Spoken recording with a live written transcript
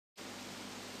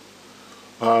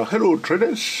Hello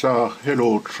traders,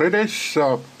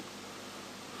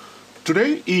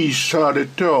 today is the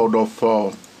 3rd of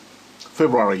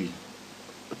February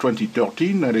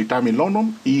 2013, and the time in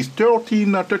London is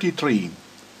 13:33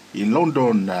 in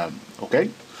London, okay?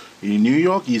 In New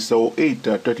York is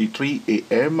 8:33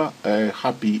 a.m.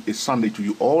 Happy Sunday to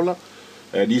you all.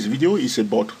 This video is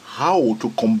about how to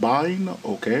combine,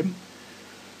 okay,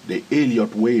 the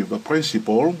Elliott wave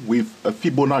principle with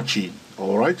Fibonacci.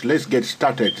 All right, let's get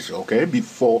started, okay,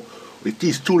 before it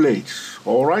is too late.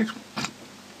 All right,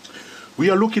 we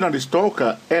are looking at the stock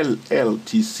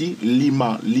LLTC,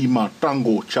 Lima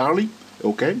Tango Charlie,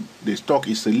 okay. The stock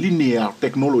is a Linear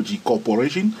Technology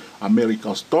Corporation,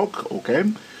 American stock, okay,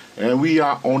 and we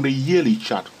are on the yearly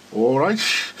chart. All right,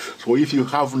 so if you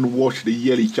haven't watched the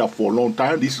yearly chart for a long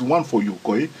time, this is one for you,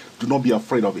 okay. Do not be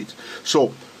afraid of it.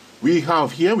 So we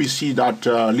have here, we see that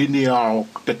linear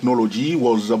technology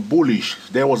was bullish.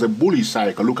 There was a bullish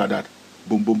cycle. Look at that.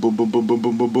 Boom, boom, boom, boom, boom, boom,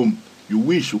 boom, boom, boom. You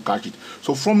wish you catch it.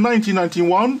 So from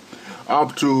 1991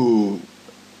 up to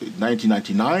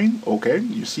 1999, okay,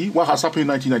 you see what has happened in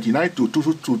 1999 to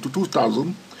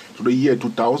 2000, to the year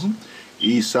 2000,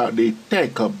 is the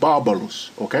tech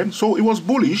bubbles, okay. So it was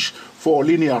bullish for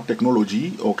linear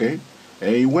technology, okay.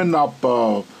 It went up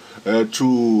to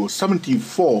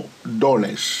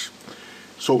 $74.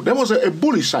 So there was a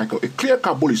bullish cycle, a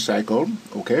clear-cut bullish cycle,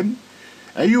 okay?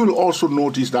 And you will also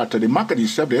notice that the market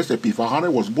itself, the S&P 500,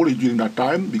 was bullish during that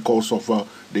time because of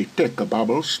the tech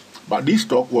bubbles. But this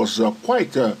stock was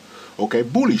quite, okay,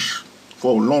 bullish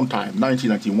for a long time,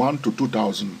 1991 to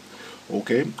 2000,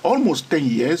 okay? Almost 10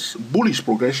 years, bullish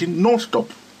progression, non-stop.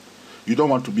 You don't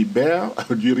want to be bear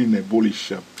during a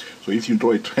bullish. So if you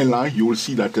draw a trend line, you will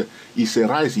see that it's a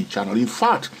rising channel. In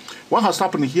fact, what has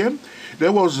happened here,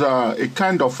 there was a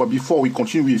kind of, before we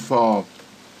continue with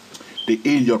the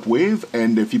Elliott wave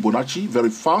and the Fibonacci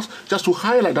very fast, just to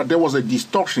highlight that there was a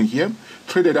distortion here.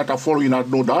 Traders that are following that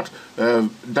know that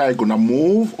diagonal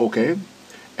move, okay,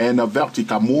 and a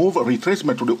vertical move,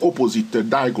 retracement to the opposite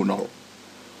diagonal.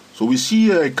 So we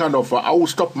see a kind of, I will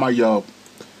stop my,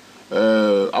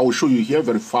 I will show you here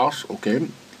very fast, okay.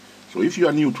 So if you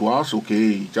are new to us,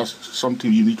 okay, just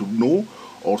something you need to know,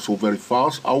 also very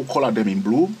fast. I will color them in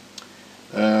blue.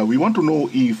 We want to know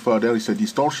if there is a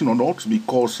distortion or not,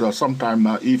 because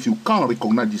sometimes if you can't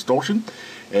recognize distortion,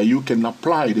 you can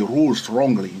apply the rules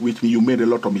wrongly, which means you made a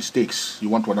lot of mistakes. You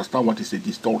want to understand what is a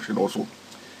distortion also.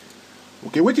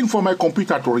 Okay, waiting for my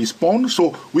computer to respond.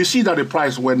 So we see that the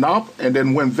price went up and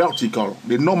then went vertical.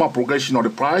 The normal progression of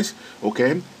the price,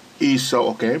 okay, is,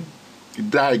 okay,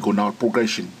 diagonal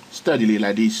progression, steadily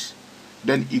like this.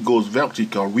 Then it goes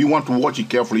vertical. We want to watch it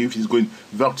carefully if it's going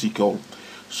vertical.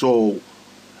 So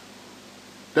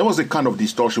there was a kind of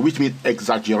distortion, which means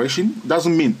exaggeration.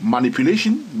 Doesn't mean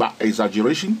manipulation, but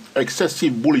exaggeration,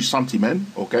 excessive bullish sentiment,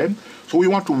 okay? So we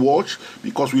want to watch,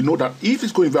 because we know that if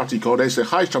it's going vertical, there's a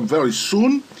high chance very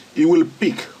soon it will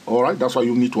peak, all right? That's why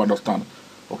you need to understand.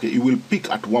 Okay, it will peak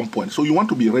at one point. So you want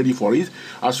to be ready for it.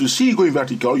 As you see it going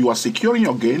vertical, you are securing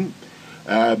your gain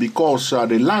because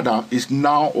the ladder is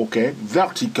now, okay,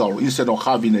 vertical. Instead of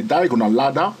having a diagonal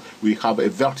ladder, we have a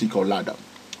vertical ladder,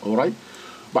 all right?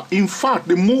 But in fact,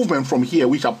 the movement from here,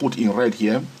 which I put in red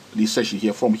here, this section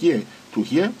here, from here to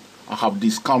here, I have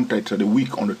discounted the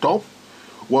wick on the top,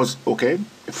 was, okay,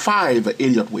 5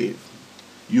 Elliott wave.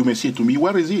 You may say to me,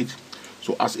 where is it?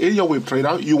 So as Elliott wave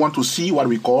trader, you want to see what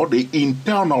we call the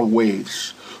internal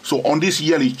waves. So on this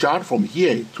yearly chart, from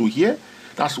here to here,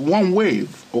 that's one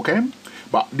wave, okay?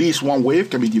 But this one wave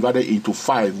can be divided into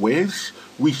 5 waves,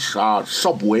 which are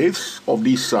sub-waves of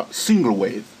this single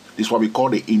wave. This is what we call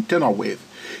the internal wave.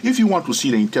 If you want to see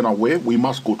the internal wave, we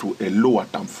must go to a lower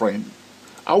time frame.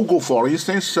 I'll go, for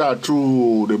instance,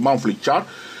 to the monthly chart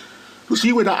to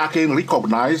see whether I can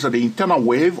recognize the internal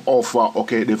wave of,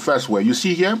 okay, the first wave. You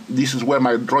see here, this is where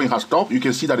my drawing has stopped. You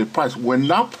can see that the price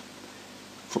went up,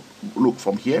 look,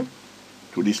 from here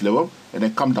to this level, and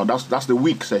then come down. That's the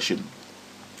week session,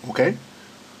 okay?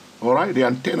 All right, the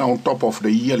antenna on top of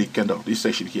the yearly candle, this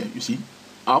section here, you see,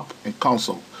 up and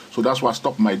cancel. So that's why I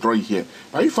stopped my drawing here.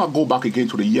 But if I go back again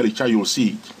to the yearly chart, you'll see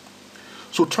it.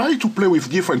 So try to play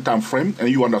with different time frame and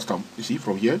you understand. You see,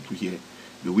 from here to here,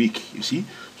 the week, you see.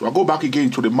 So I go back again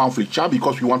to the monthly chart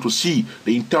because we want to see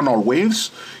the internal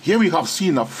waves. Here we have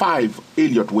seen a 5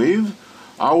 Elliott wave.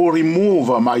 I will remove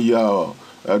my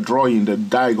drawing the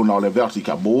diagonal and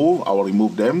vertical move. I will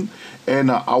remove them.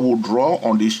 And I will draw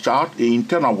on this chart the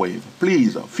internal wave.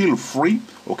 Please feel free,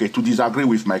 okay, to disagree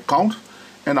with my count.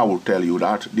 And I will tell you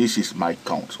that this is my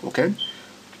count, okay?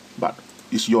 But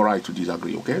it's your right to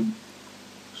disagree, okay?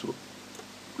 So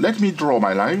let me draw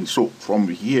my line. So from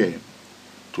here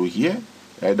to here.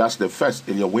 That's the first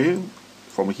Elliott wave.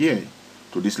 From here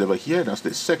to this level here, that's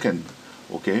the second,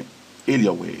 okay,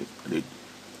 Elliott wave.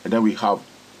 And then we have,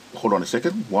 hold on a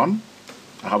second, 1.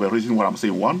 I have a reason why I'm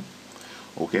saying 1.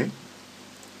 Okay.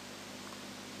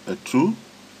 2.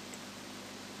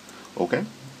 Okay.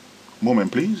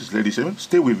 Moment, please, ladies and gentlemen.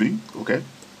 Stay with me. Okay.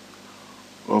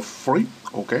 3.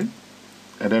 Okay.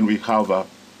 And then we have a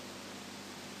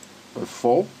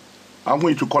 4. I'm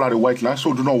going to color the white line,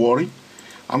 so do not worry.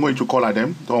 I'm going to color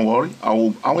them. Don't worry.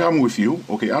 I'm with you.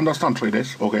 Okay. Understand,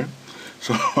 traders. Okay.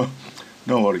 So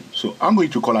don't worry. So I'm going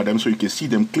to color them so you can see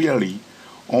them clearly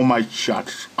on my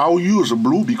chart. I'll use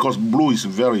blue because blue is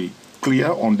very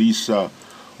clear on this on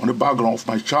the background of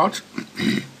my chart.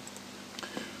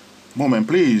 Moment,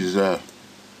 please.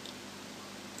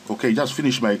 Okay, just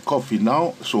finished my coffee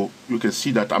now, so you can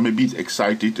see that I'm a bit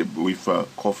excited with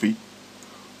coffee.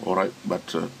 All right,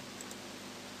 but okay,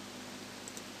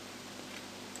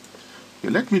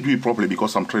 let me do it properly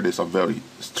because some traders are very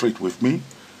straight with me.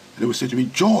 They will say to me,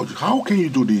 George, how can you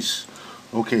do this?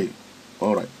 Okay,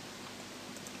 all right.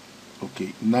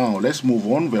 Okay, now let's move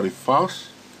on very fast.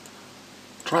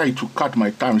 Try to cut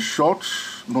my time short,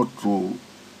 not to.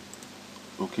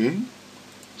 Okay,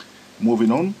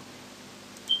 moving on.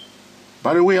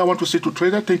 By the way, I want to say to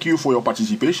trader, thank you for your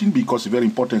participation because it's very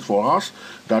important for us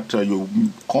that you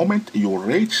comment, you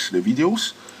rate the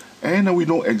videos, and we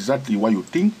know exactly what you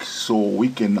think so we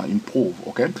can improve.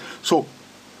 Okay, so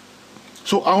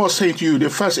I was saying to you, the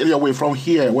first Elliott wave from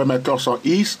here where my cursor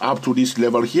is up to this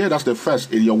level here, that's the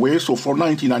first Elliott wave. So from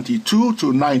 1992 to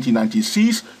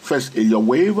 1996, first Elliott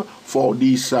wave for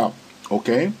this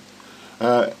okay,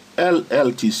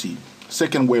 LLTC.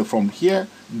 Second wave from here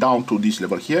down to this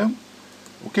level here.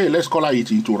 Okay, let's color it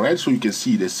into red so you can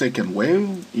see the second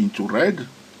wave into red.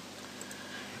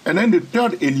 And then the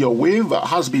third Elliott wave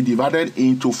has been divided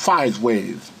into 5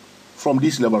 waves. From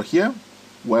this level here,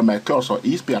 where my cursor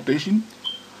is, pay attention,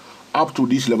 up to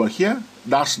this level here,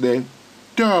 that's the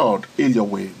third Elliott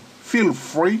wave. Feel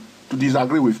free to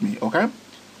disagree with me, okay?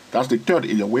 That's the third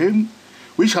Elliott wave,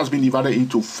 which has been divided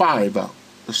into 5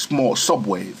 small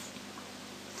subwaves.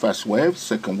 First wave,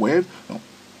 second wave, no.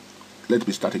 Let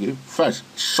me start again. First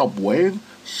subwave,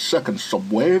 second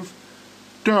subwave,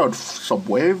 third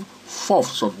subwave, fourth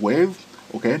subwave,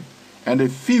 okay, and the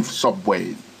fifth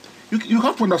subwave. You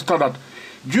have to understand that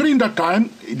during that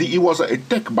time, it was a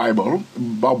tech bubble,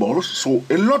 so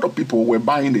a lot of people were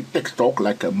buying the tech stock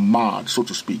like a mad, so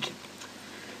to speak.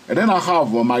 And then I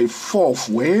have my fourth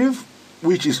wave,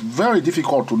 which is very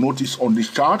difficult to notice on this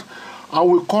chart. I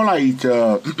will color it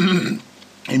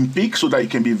in peak so that it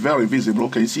can be very visible.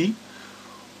 Can you see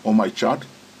on my chart?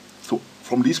 So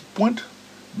from this point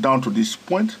down to this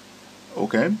point,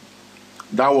 okay,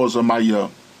 that was my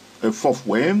fourth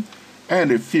wave,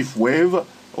 and the fifth wave,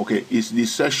 okay, is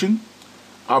this session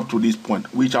up to this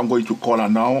point, which I'm going to color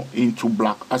now into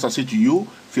black. As I said to you,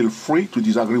 feel free to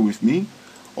disagree with me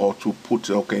or to put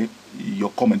okay your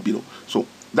comment below. So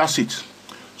that's it.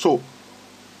 So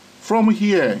from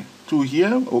here to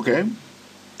here, okay,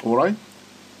 all right.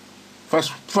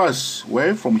 First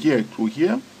wave from here to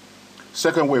here,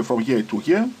 second wave from here to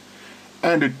here,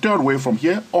 and the third wave from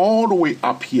here all the way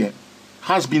up here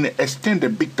has been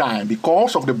extended big time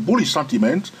because of the bullish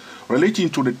sentiment relating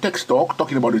to the tech stock,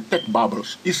 talking about the tech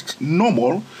bubbles. It's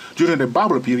normal during the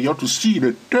bubble period to see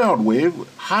the third wave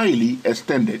highly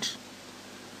extended.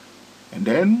 And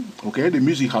then, okay, the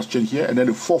music has changed here, and then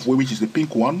the fourth wave, which is the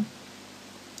pink one,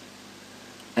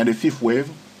 and the fifth wave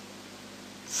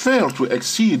failed to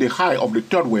exceed the high of the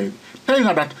third wave, telling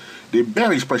her that the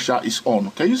bearish pressure is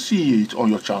on. Can you see it on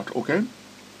your chart? Okay,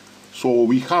 so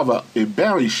we have a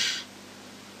bearish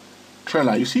trend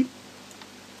line. You see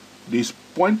this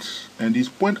point and this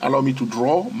point allow me to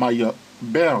draw my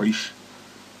bearish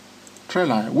trend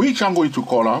line, which I'm going to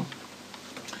color.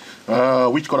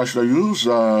 Which color should I use?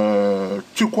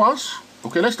 Turquoise.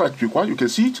 Okay, let's start turquoise. You can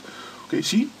see it. Okay,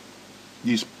 see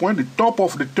this point, the top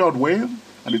of the third wave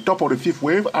and the top of the fifth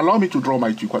wave. Allow me to draw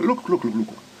my turquoise.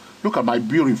 Look at my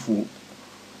beautiful.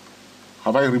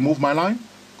 Have I removed my line?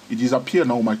 It disappeared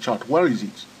now on my chart. Where is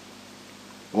it?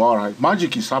 All right,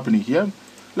 magic is happening here.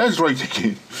 Let's draw it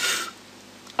again.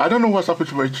 I don't know what's happened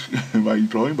to my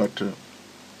drawing, but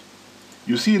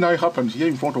you see now it happens here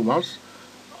in front of us.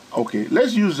 Okay,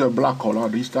 let's use a black color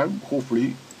this time.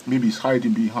 Hopefully, maybe it's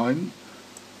hiding behind.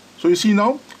 So you see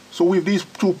now, so with these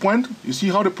 2 points, you see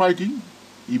how the pricing,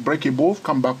 you break above,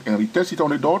 come back and retest it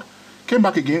on the dot, came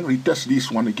back again, retest this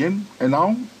one again, and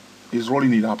now is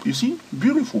rolling it up. You see,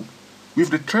 beautiful.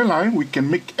 With the trend line, we can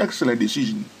make excellent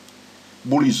decision.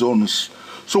 Bullish zones.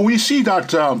 So we see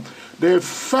that The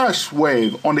first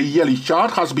wave on the yearly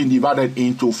chart has been divided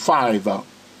into 5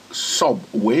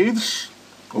 sub-waves,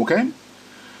 okay?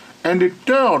 And the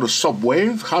third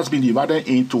sub-wave has been divided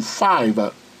into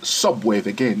 5 sub-waves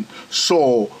again.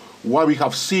 So what we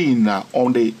have seen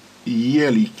on the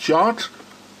yearly chart,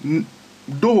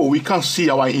 though we can see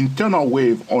our internal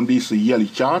wave on this yearly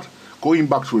chart, going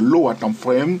back to a lower time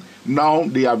frame, now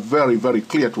they are very, very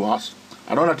clear to us.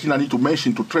 Another thing I need to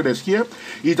mention to traders here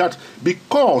is that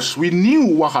because we knew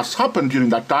what has happened during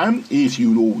that time, if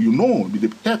you know the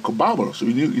tech bubble, so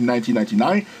we knew in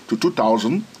 1999 to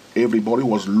 2000, everybody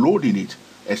was loading it.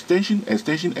 Extension,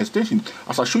 extension, extension.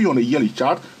 As I show you on the yearly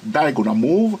chart, diagonal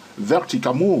move,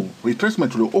 vertical move,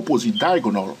 retracement to the opposite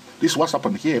diagonal. This is what's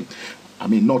happened here. I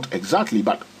mean, not exactly,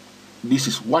 but this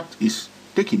is what is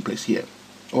taking place here.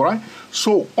 All right.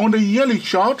 So on the yearly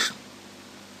chart,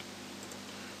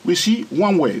 we see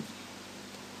one wave.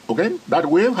 Okay, that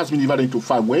wave has been divided into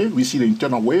 5 waves. We see the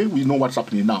internal wave. We know what's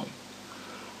happening now.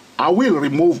 I will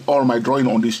remove all my drawing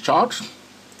on this chart.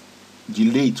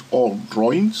 Delete all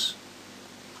drawings.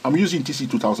 I'm using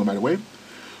TC2000, by the way.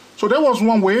 So there was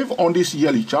one wave on this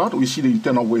yearly chart. We see the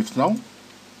internal waves now.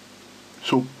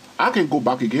 So I can go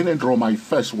back again and draw my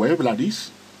first wave like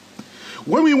this.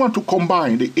 When we want to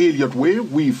combine the Elliott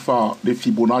wave with the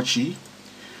Fibonacci,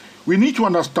 we need to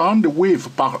understand the wave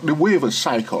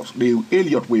cycles, the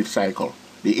Elliott wave cycle.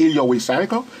 The Elliott wave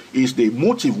cycle is the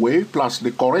motive wave plus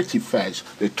the corrective phase,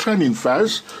 the trending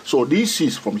phase. So this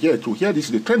is from here to here, this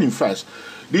is the trending phase.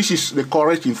 This is the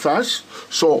correcting phase.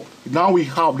 So now we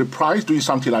have the price doing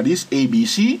something like this,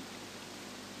 ABC.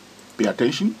 Pay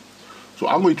attention. So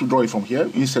I'm going to draw it from here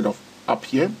instead of up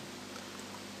here.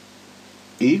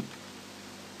 A,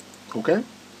 okay.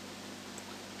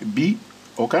 B,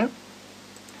 okay.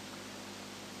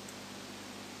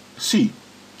 C,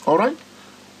 all right.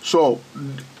 So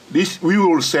this we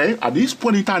will say at this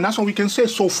point in time, that's what we can say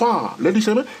so far. Ladies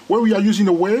and gentlemen, when we are using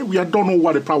the wave, we don't know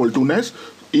what the price will do next.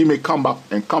 It may come back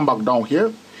and come back down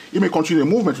here. It may continue the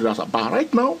movement to that side. But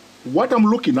right now, what I'm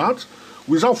looking at,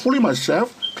 without fooling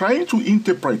myself, trying to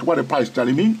interpret what the price is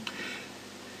telling me,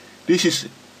 this is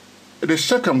the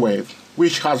second wave,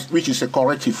 which is a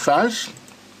corrective phase.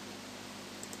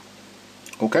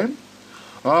 Okay.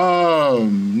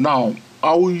 Now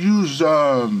I will use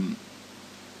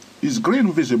is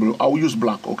green visible? I will use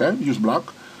black. Okay, use black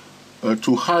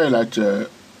to highlight.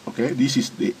 Okay, this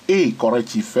is the A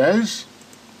corrective phase.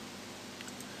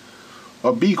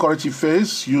 A B corrective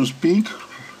phase, use pink,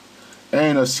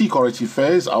 and a C corrective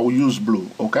phase, I will use blue.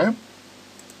 Okay,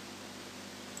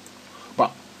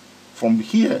 but from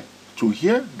here to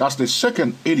here, that's the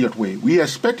second Elliott wave. We are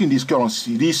expecting this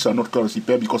currency, this not currency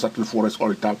pair, because I tell FOREX all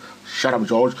the time. Shut up,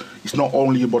 George. It's not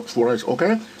only about FOREX.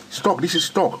 Okay, stock. This is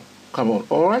stock. Come on,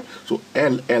 all right. So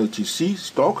LLTC,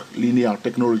 stock, Linear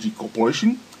Technology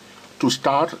Corporation, to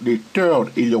start the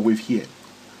third Elliott wave here.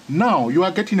 Now you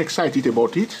are getting excited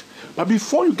about it, but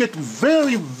before you get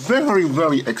very, very,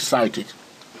 very excited,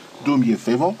 do me a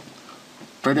favor.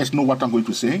 Traders know what I'm going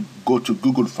to say. Go to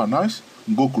Google Finance,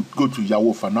 go to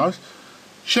Yahoo Finance,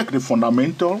 check the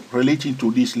fundamental relating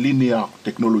to this linear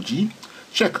technology.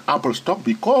 Check Apple stock,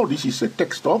 because this is a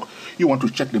tech stock. You want to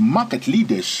check the market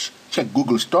leaders. Check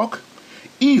Google stock.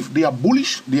 If they are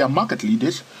bullish, they are market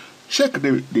leaders. Check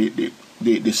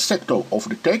the sector of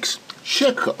the techs.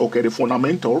 Check, okay, the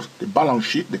fundamentals, the balance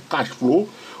sheet, the cash flow,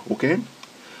 okay.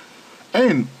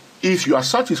 And if you are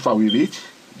satisfied with it,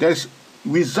 there's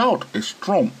without a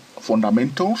strong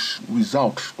fundamentals,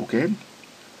 without, okay,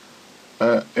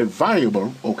 a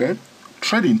viable, okay,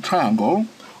 trading triangle,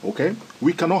 okay,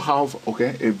 we cannot have,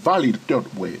 okay, a valid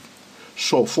third wave.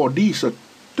 So for this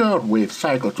third wave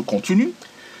cycle to continue,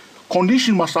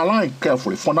 conditions must align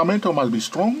carefully. Fundamental must be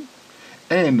strong,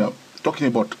 and talking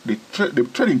about the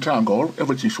trading triangle,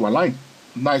 everything should align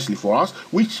nicely for us,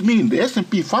 which means the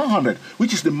S&P 500,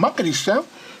 which is the market itself,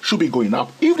 should be going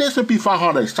up. If the S&P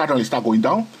 500 suddenly start going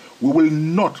down, we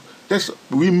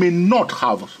may not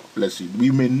have, let's see,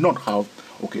 we may not have,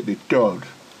 okay, the third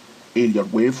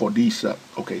Elliott wave for this,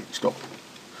 okay, stock.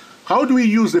 How do we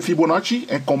use the Fibonacci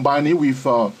and combine it with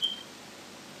Elliott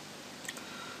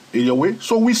wave?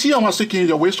 So we see our second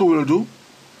Elliott wave, so we will do.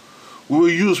 We will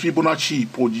use Fibonacci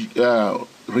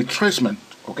retracement,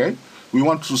 okay? We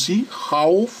want to see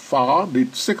how far the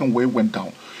second wave went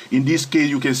down. In this case,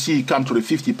 you can see it come to the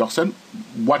 50%.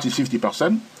 What is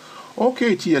 50%?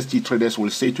 Okay, TST traders will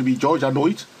say to me, George, I know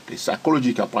it, the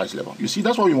psychological price level. You see,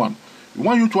 that's what we want. We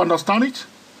want you to understand it.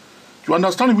 To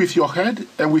understand it with your head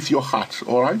and with your heart,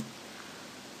 all right?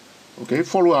 Okay,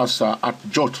 follow us at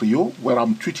George Trio, where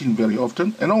I'm tweeting very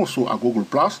often, and also at Google+.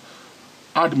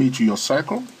 Add me to your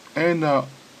cycle, and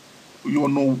you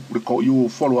know, you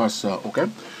follow us, okay?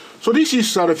 So this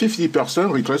is the 50%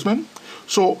 retracement.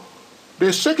 So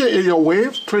the second area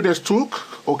wave, traders took,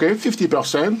 okay,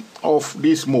 50% of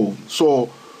this move. So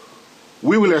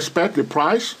we will expect the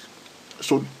price.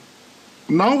 So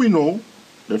now we know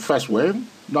the first wave,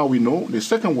 now we know the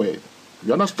second wave.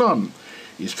 You understand?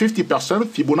 It's 50%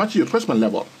 Fibonacci retracement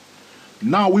level.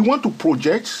 Now we want to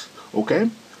project, okay,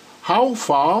 how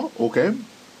far, okay,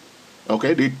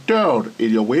 the third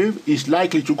area wave is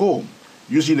likely to go.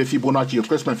 Using the Fibonacci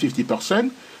retracement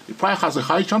 50%, the price has a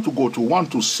high chance to go to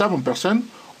 127%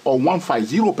 or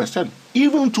 150%,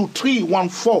 even to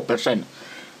 314%.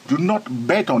 Do not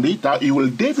bet on it, that it will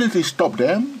definitely stop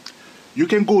them. You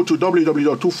can go to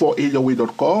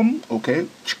www.24areawave.com, okay,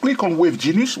 click on Wave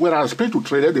Genius, where I explain to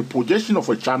traders the projection of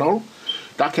a channel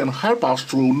that can help us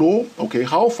to know, okay,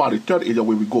 how far the third area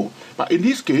wave will go. But in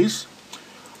this case,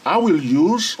 I will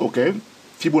use, okay,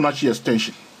 Fibonacci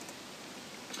extension.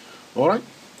 All right,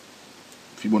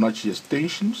 Fibonacci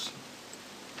extensions.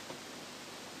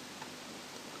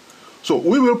 So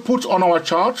we will put on our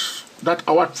charts that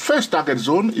our first target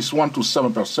zone is 1 to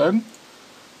 7%,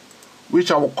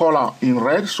 which I will color in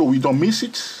red so we don't miss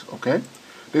it, okay?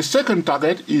 The second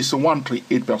target is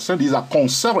 138%. These are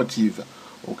conservative,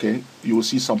 okay? You will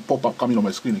see some pop-up coming on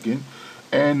my screen again.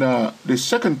 And the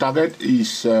second target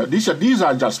is, these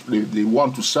are just the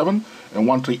 1 to 7 and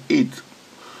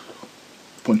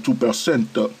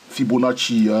 138.2%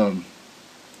 Fibonacci,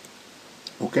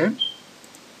 okay?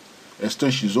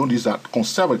 Extension zone. These are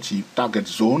conservative target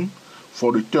zone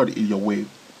for the third area wave,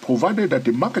 provided that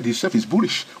the market itself is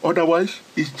bullish. Otherwise,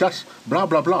 it's just blah,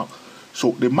 blah, blah.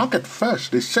 So the market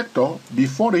first, the sector,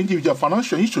 before the individual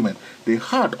financial instrument, the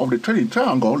heart of the trading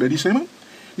triangle, ladies and gentlemen,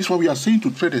 is what we are saying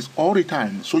to traders all the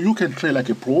time. So you can trade like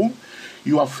a pro,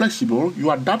 you are flexible, you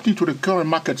are adapting to the current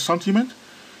market sentiment,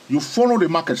 you follow the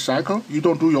market cycle, you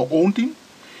don't do your own thing.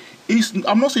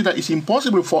 I'm not saying that it's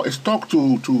impossible for a stock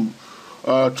to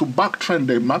backtrend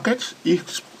the market.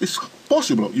 It's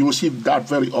possible. You will see that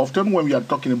very often when we are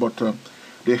talking about the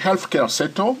healthcare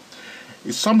sector.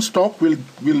 Some stock will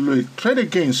trade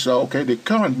against the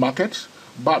current market,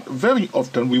 but very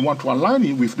often we want to align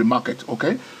it with the market.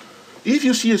 Okay, if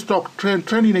you see a stock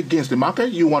trending against the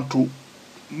market, you want to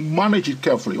manage it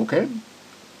carefully. Okay,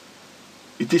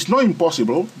 it is not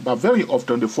impossible, but very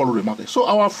often they follow the market. So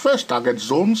our first target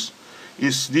zones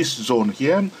is this zone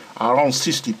here, around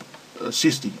 60.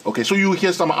 Okay, so you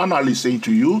hear some analysts saying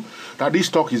to you that this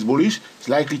stock is bullish, it's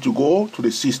likely to go to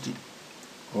the 60.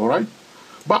 All right,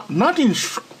 but nothing.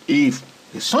 If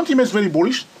the sentiment is very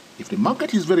bullish, if the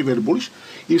market is very, very bullish,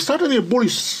 if suddenly a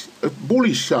bullish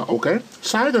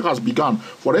cycle has begun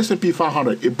for S&P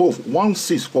 500 above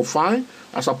 1645,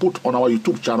 as I put on our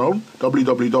YouTube channel,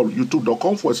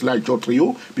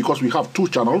 www.youtube.com/JoTrio, because we have two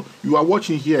channels. You are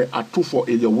watching here at 24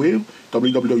 Area Wave,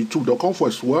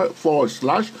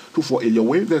 www.youtube.com/24 Area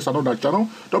Wave. There's another channel,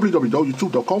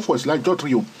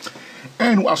 www.youtube.com/JoTrio.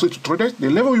 And as to traders, the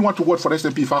level we want to watch for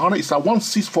S&P 500 is at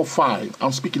 1645.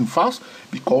 I'm speaking fast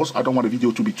because I don't want the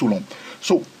video to be too long.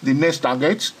 So the next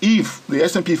target, if the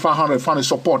S&P 500 find a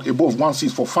support above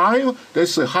 1645,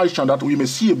 there's a high chance that we may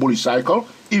see a bullish cycle,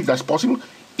 if that's possible.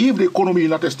 If the economy in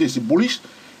the United States is bullish,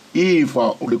 if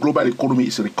the global economy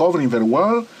is recovering very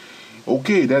well,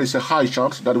 okay, there is a high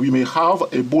chance that we may have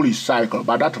a bullish cycle,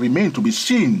 but that remains to be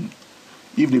seen.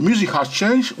 If the music has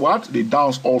changed, the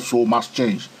dance also must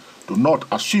change. Do not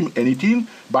assume anything,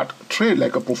 but trade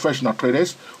like a professional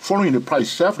traders, following the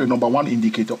price itself, the #1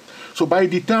 indicator. So by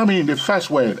determining the first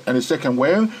wave and the second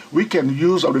wave, we can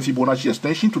use the Fibonacci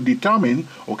extension to determine,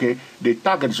 okay, the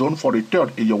target zone for the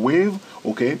third area wave,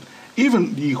 okay,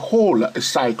 even the whole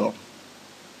cycle.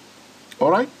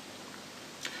 All right.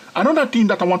 Another thing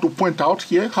that I want to point out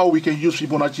here, how we can use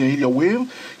Fibonacci area wave.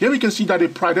 Here we can see that the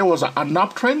price, there was an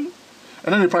uptrend,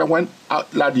 and then the price went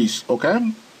out like this,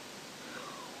 okay.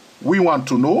 We want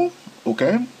to know,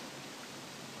 okay,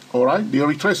 all right, the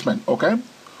retracement, okay.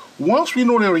 Once we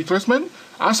know the retracement,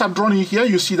 as I'm drawing here,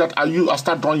 you see that I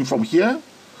start drawing from here,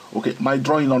 okay. My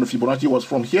drawing on the Fibonacci was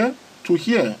from here to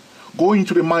here. Going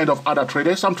to the mind of other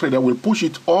traders, some trader will push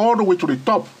it all the way to the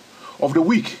top of the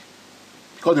wick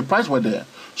because the price went there.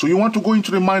 So you want to go into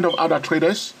the mind of other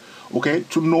traders, okay,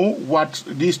 to know what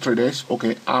these traders,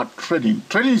 okay, are trading.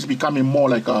 Trading is becoming more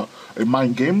like a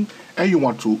mind game, and you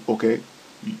want to, okay,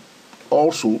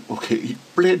 also, okay,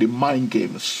 play the mind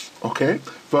games, okay,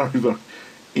 very, very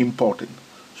important.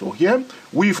 So here,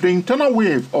 with the internal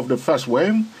wave of the first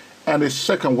wave and the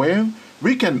second wave,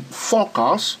 we can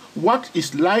forecast what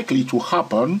is likely to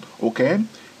happen, okay,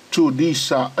 to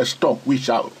this stock, which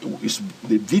is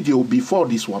the video before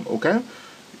this one, okay.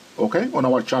 okay, on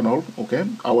our channel, okay,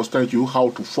 I was telling you how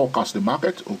to forecast the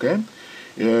market, okay,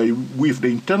 with the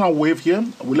internal wave here.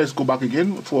 Well, let's go back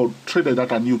again for traders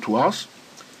that are new to us.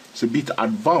 It's a bit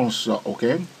advanced,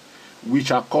 okay,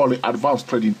 which are called advanced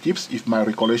trading tips, if my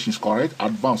recollection is correct,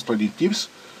 advanced trading tips.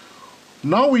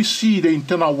 Now we see the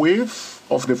internal wave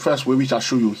of the first wave, which I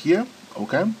show you here,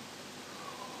 okay.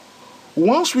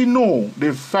 Once we know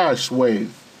the first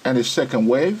wave and the second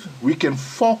wave, we can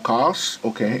forecast,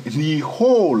 okay, the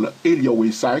whole Elliott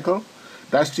wave cycle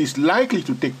that is likely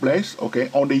to take place, okay,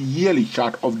 on the yearly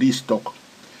chart of this stock.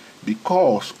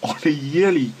 Because on the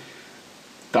yearly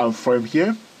time frame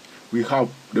here, we have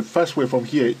the first wave from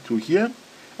here to here,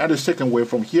 and the second wave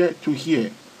from here to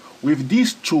here. With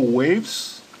these two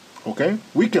waves, okay,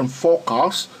 we can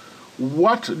forecast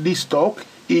what this stock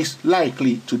is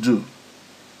likely to do.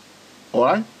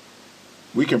 Alright?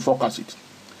 We can forecast it.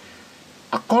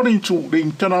 According to the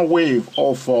internal wave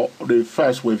of the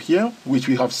first wave here, which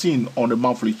we have seen on the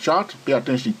monthly chart, pay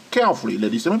attention carefully,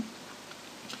 ladies and gentlemen.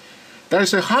 There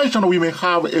is a high chance we may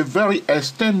have a very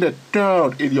extended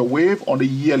third Elliott wave on the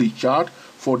yearly chart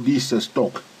for this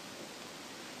stock.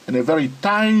 And a very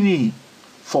tiny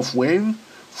fourth wave,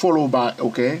 followed by,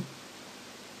 okay,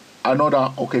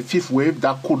 another, okay, fifth wave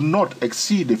that could not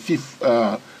exceed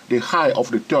the high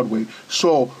of the third wave.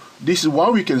 So this is why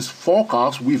we can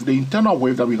forecast with the internal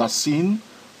wave that we have seen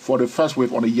for the first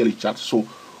wave on the yearly chart. So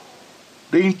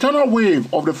the internal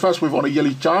wave of the first wave on the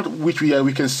yearly chart, which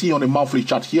we can see on the monthly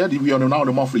chart here, we are now on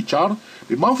the monthly chart.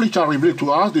 The monthly chart reveals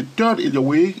to us the third Elliott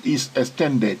wave is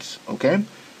extended, okay?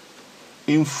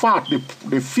 In fact,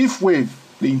 the fifth wave,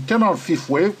 the internal fifth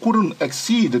wave, couldn't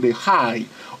exceed the high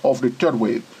of the third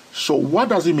wave. So what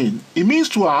does it mean? It means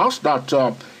to us that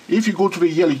if you go to the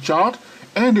yearly chart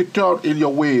and the third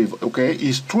Elliott wave, okay,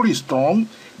 is truly strong,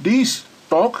 this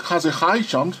stock has a high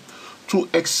chance to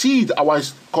exceed our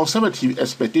conservative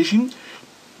expectation,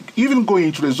 even going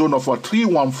into the zone of a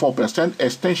 314%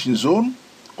 extension zone.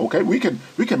 Okay, we can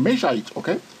measure it.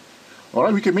 Okay, all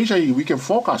right, we can measure it, we can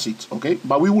forecast it. Okay,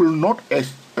 but we will not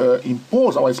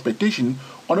impose our expectation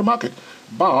on the market.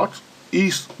 But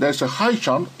there's a high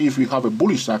chance, if we have a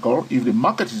bullish cycle, if the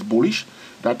market is bullish,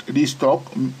 that this stock,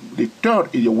 the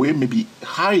third Elliott wave, may be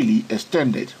highly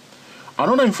extended.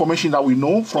 Another information that we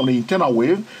know from the internal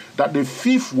wave, that the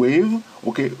fifth wave,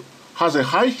 okay, has a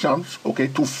high chance, okay,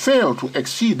 to fail to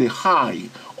exceed the high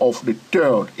of the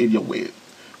third Elliott wave.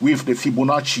 With the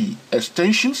Fibonacci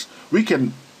extensions, we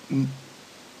can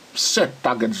set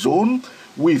target zone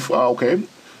with,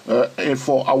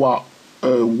 for our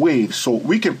wave. So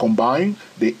we can combine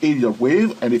the Elliott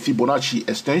wave and the Fibonacci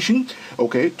extension,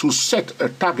 okay, to set a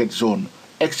target zone,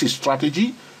 exit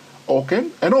strategy, okay,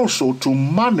 and also to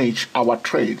manage our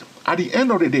trade. At the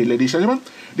end of the day, ladies and gentlemen,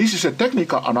 this is a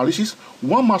technical analysis.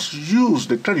 One must use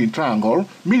the trading triangle,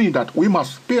 meaning that we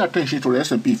must pay attention to the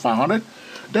S&P 500,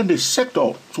 then the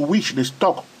sector to which the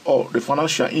stock or the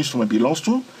financial instrument belongs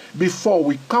to, before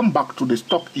we come back to the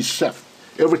stock itself.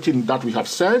 Everything that we have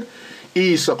said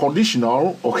is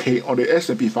conditional, okay, on the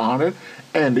S&P 500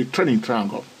 and the trading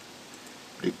triangle.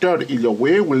 The third Elliott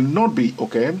wave will not be,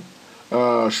 okay,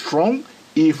 strong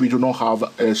if we do not have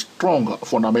a strong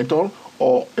fundamental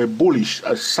or a bullish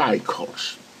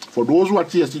cycles. For those who are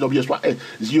TSTWSY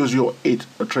 008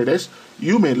 traders,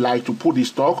 you may like to put this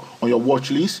stock on your watch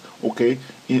list, okay,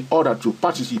 in order to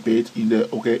participate in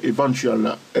the, okay,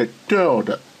 eventual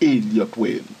third Elliott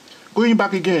wave. Going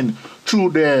back again to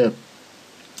the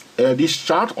this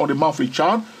chart on the monthly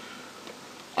chart,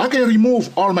 I can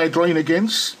remove all my drawing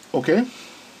against, okay.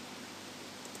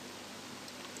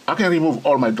 I can remove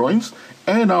all my drawings,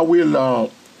 and I will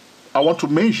I want to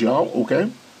measure, okay,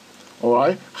 all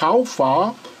right, how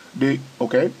far the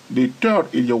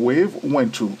third Elliott wave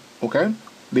went to, okay,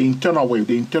 the internal wave,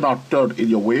 the internal third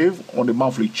Elliott wave on the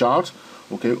monthly chart.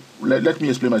 Okay, let me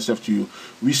explain myself to you.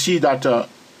 We see that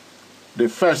the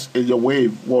first Elliott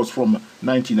wave was from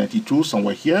 1992,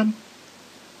 somewhere here,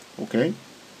 okay,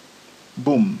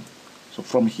 boom. So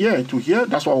from here to here,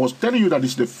 that's why I was telling you that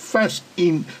it's the first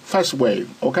wave,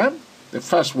 okay, the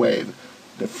first wave,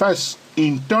 the first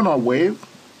internal wave.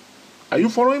 Are you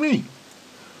following me?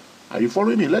 Are you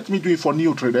following me? Let me do it for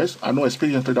new traders. I know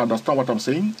experienced traders understand what I'm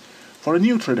saying. For the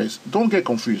new traders, don't get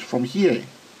confused. From here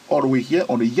all the way here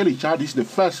on the yearly chart, this is the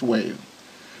first wave.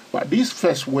 But this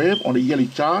first wave on the yearly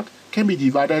chart can be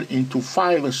divided into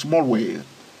 5 small waves.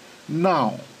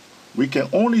 Now, we can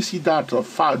only see that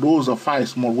those are 5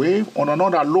 small waves on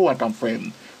another lower time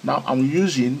frame. Now, I'm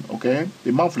using, okay,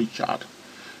 the monthly chart.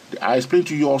 I explained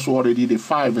to you also already the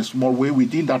 5 small waves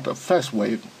within that first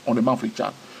wave on the monthly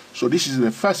chart. So this is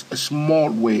the first small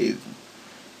wave.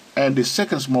 and the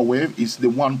second small wave is the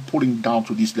one pulling down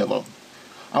to this level.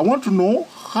 I want to know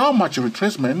how much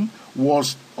retracement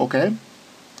was, okay,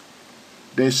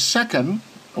 the second,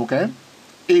 okay,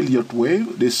 Elliott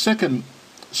wave, the second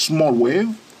small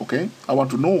wave, okay. I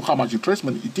want to know how much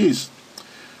retracement it is.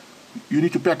 You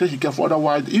need to pay attention carefully,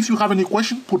 otherwise, if you have any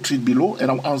question, put it below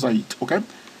and I'll answer it, okay.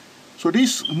 So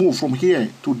this move from here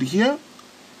to here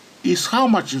is how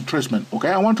much retracement, okay,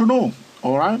 I want to know,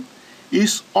 all right.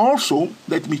 Is also,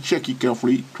 let me check it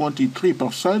carefully, 23%,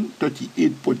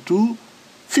 38.2,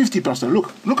 50%.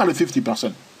 Look at the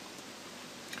 50%.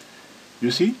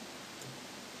 You see?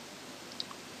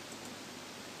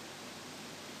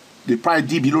 The price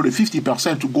dip below the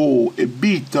 50% to go a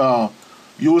bit,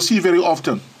 you will see very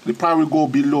often, the price will go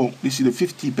below, this is the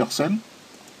 50%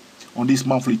 on this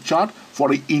monthly chart. For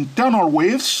the internal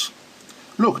waves,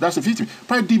 look, that's the 50.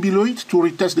 Price dip below it to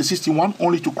retest the 61,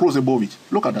 only to close above it.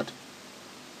 Look at that.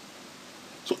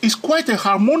 So it's quite a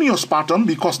harmonious pattern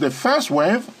because the first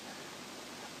wave,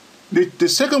 the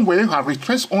second wave has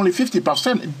retraced only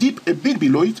 50%, dip a bit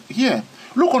below it here.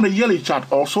 Look on the yearly chart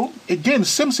also. Again,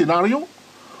 same scenario.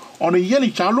 On the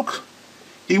yearly chart, look,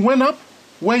 it went up.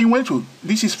 Where it went to?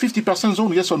 This is 50%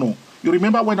 zone, yes or no? You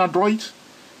remember when I draw it?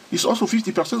 It's also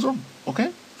 50% zone,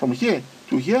 okay? From here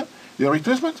to here, the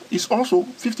retracement is also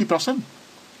 50%.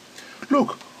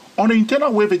 Look, on the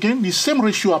internal wave again, the same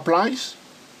ratio applies.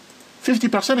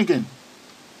 50% again.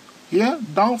 Here,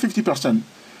 down 50%.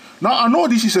 Now, I know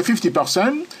this is a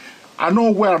 50%. I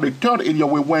know where the third area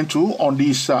we went to on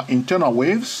these internal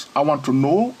waves. I want to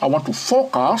know, I want to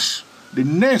forecast the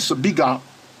next bigger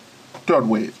third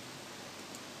wave.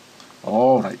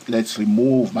 All right, let's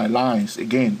remove my lines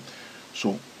again.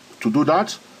 So, to do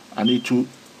that, I need to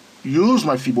use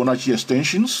my Fibonacci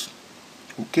extensions.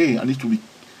 Okay, I need to be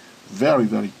very,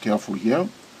 very careful here.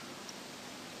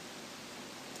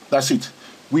 That's it.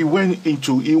 We went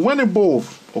into, it went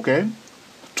above, okay,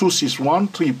 261,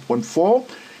 3.4.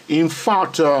 In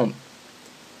fact,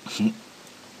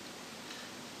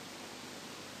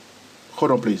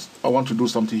 hold on please. I want to do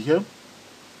something here.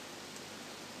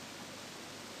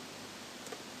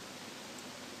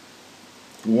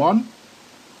 One,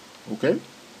 okay.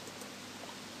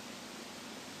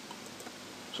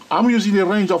 So I'm using the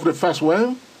range of the first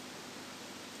wave.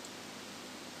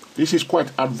 This is quite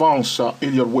advanced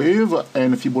Elliott wave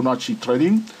and Fibonacci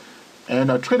trading.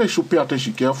 And traders should pay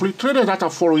attention carefully. Traders that are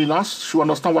following us should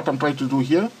understand what I'm trying to do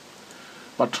here.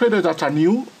 But traders that are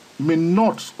new may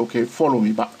not, okay, follow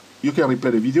me. But you can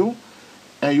replay the video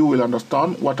and you will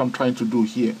understand what I'm trying to do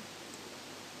here.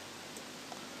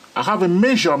 I have a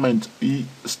measurement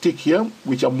stick here,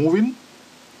 which I'm moving.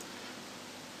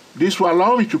 This will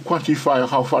allow me to quantify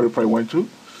how far the price went to.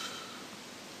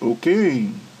 Okay.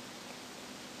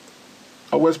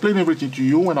 I will explain everything to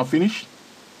you when I finish.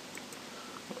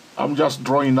 I'm just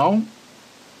drawing now.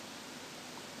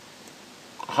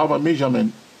 I have a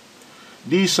measurement.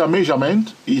 This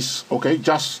measurement is, okay,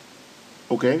 just,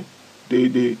 okay,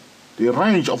 the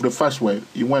range of the first wave.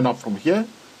 It went up from here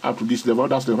up to this level.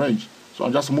 That's the range. So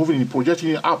I'm just moving it, projecting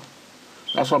it up.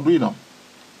 That's what I'm doing now.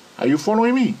 Are you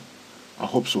following me? I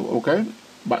hope so, okay?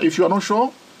 But if you are not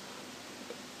sure,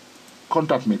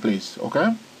 contact me, please,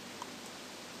 okay?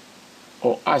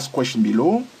 Or ask question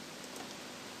below.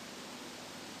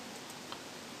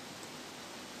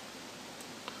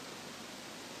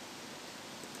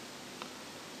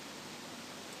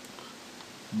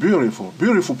 Beautiful,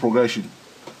 beautiful progression.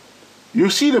 You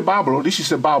see the bubble, this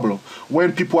is a bubble.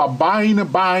 When people are buying in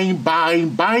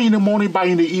the morning,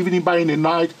 buying in the evening, buying in the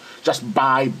night, just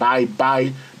buy.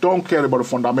 Don't care about the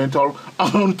fundamental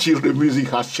until the music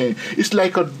has changed. It's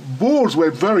like bulls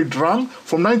were very drunk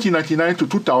from 1999 to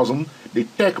 2000, the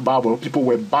tech bubble. People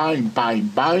were buying.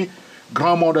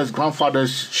 Grandmothers,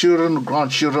 grandfathers, children,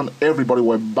 grandchildren, everybody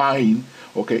were buying,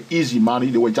 okay, easy money.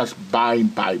 They were just buying.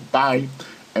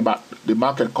 But the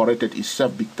market corrected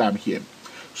itself big time here.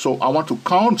 So I want to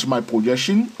count my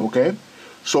projection, okay?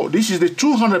 So this is the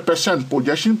 200%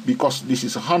 projection because this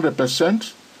is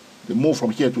 100%. The move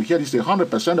from here to here, this is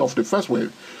 100% of the first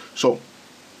wave. So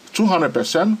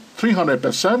 200%,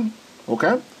 300%,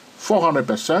 okay?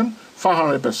 400%,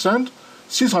 500%,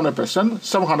 600%,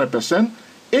 700%,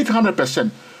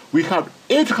 800%. We have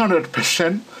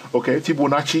 800%, okay,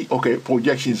 Fibonacci, okay,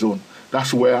 projection zone.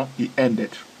 That's where he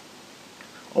ended.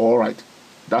 All right,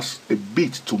 that's a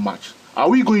bit too much. Are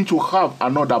we going to have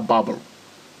another bubble?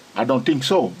 I don't think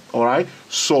so, all right?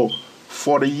 So,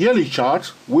 for the yearly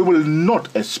chart, we will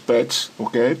not expect,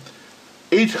 okay,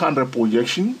 800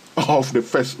 projection of the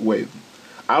first wave.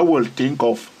 I will think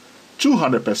of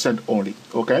 200% only,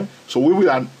 okay? So we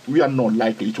are not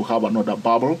likely to have another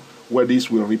bubble where this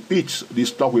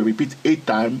stock will repeat 8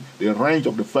 times the range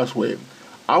of the first wave,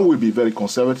 I will be very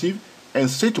conservative and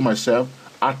say to myself,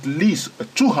 at least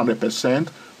 200%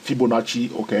 Fibonacci,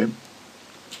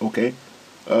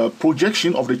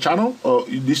 projection of the channel.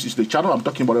 This is the channel, I'm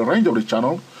talking about the range of the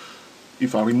channel.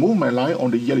 If I remove my line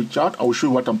on the yearly chart, I will show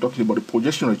you what I'm talking about, the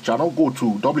projection of the channel. Go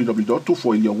to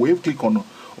www.24Elliott click on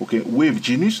Wave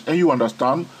Genius, and you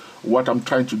understand what I'm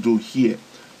trying to do here.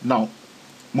 Now,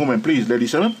 moment please,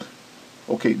 ladies and gentlemen.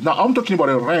 Okay, now I'm talking about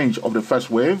the range of the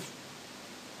first wave.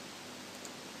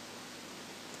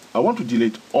 I want to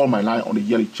delete all my line on the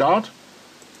yearly chart,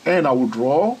 and I will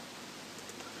draw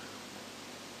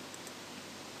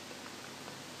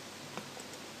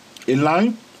a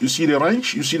line. You see the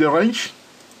range? You see the range?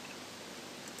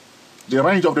 The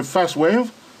range of the first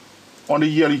wave on the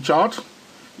yearly chart.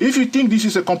 If you think this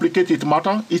is a complicated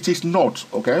matter, it is not,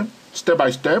 okay? Step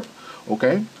by step,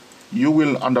 okay? You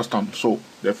will understand. So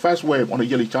the first wave on the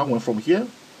yearly chart went from here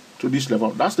to this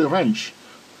level. That's the range.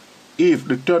 If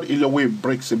the third Elliott wave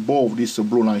breaks above this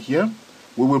blue line here,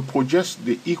 we will project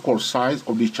the equal size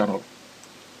of this channel.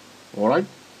 All right?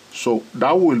 So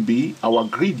that will be our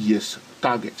greediest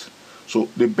target. So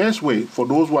the best way for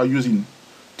those who are using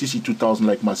TC2000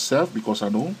 like myself, because I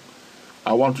know,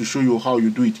 I want to show you how you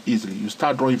do it easily. You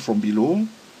start drawing from below,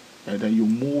 and then you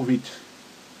move it.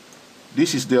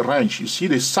 This is the range. You see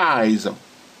the size.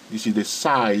 This is the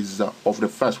size of the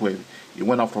first wave. It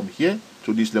went up from here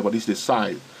to this level. This is the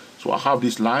size. So I have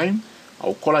this line.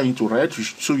 I'll color it into red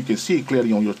so you can see it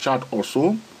clearly on your chart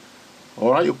also.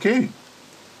 All right, okay.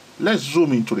 Let's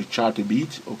zoom into the chart a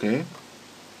bit, okay.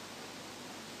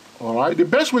 All right, the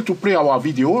best way to play our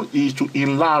video is to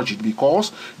enlarge it,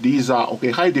 because these are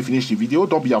high definition video.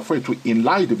 Don't be afraid to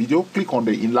enlarge the video. Click on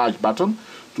the enlarge button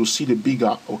to see the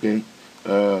bigger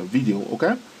video,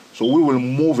 okay. So we will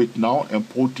move it now and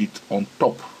put it on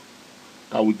top.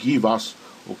 That will give us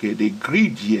the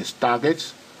greediest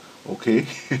targets,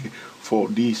 for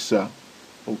this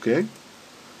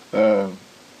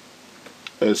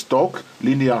stock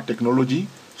linear technology.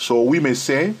 So we may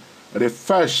say the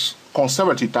first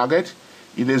conservative target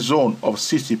in a zone of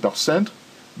 60%,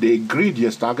 the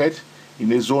greediest target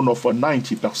in a zone of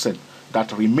 90%.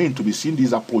 That remain to be seen.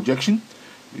 These are projections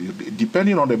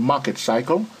depending on the market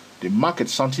cycle, the market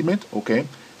sentiment, the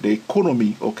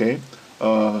economy,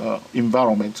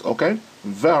 environment,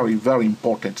 very, very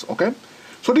important,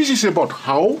 So this is about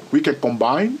how we can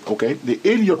combine, the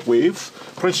Elliott wave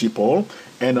principle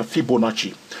and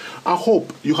Fibonacci. I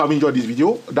hope you have enjoyed this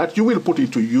video, that you will put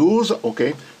it to use,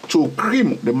 to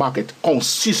cream the market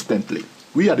consistently.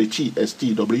 We are the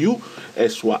TSTW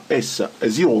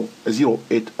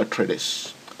S008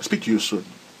 traders. Speak to you soon.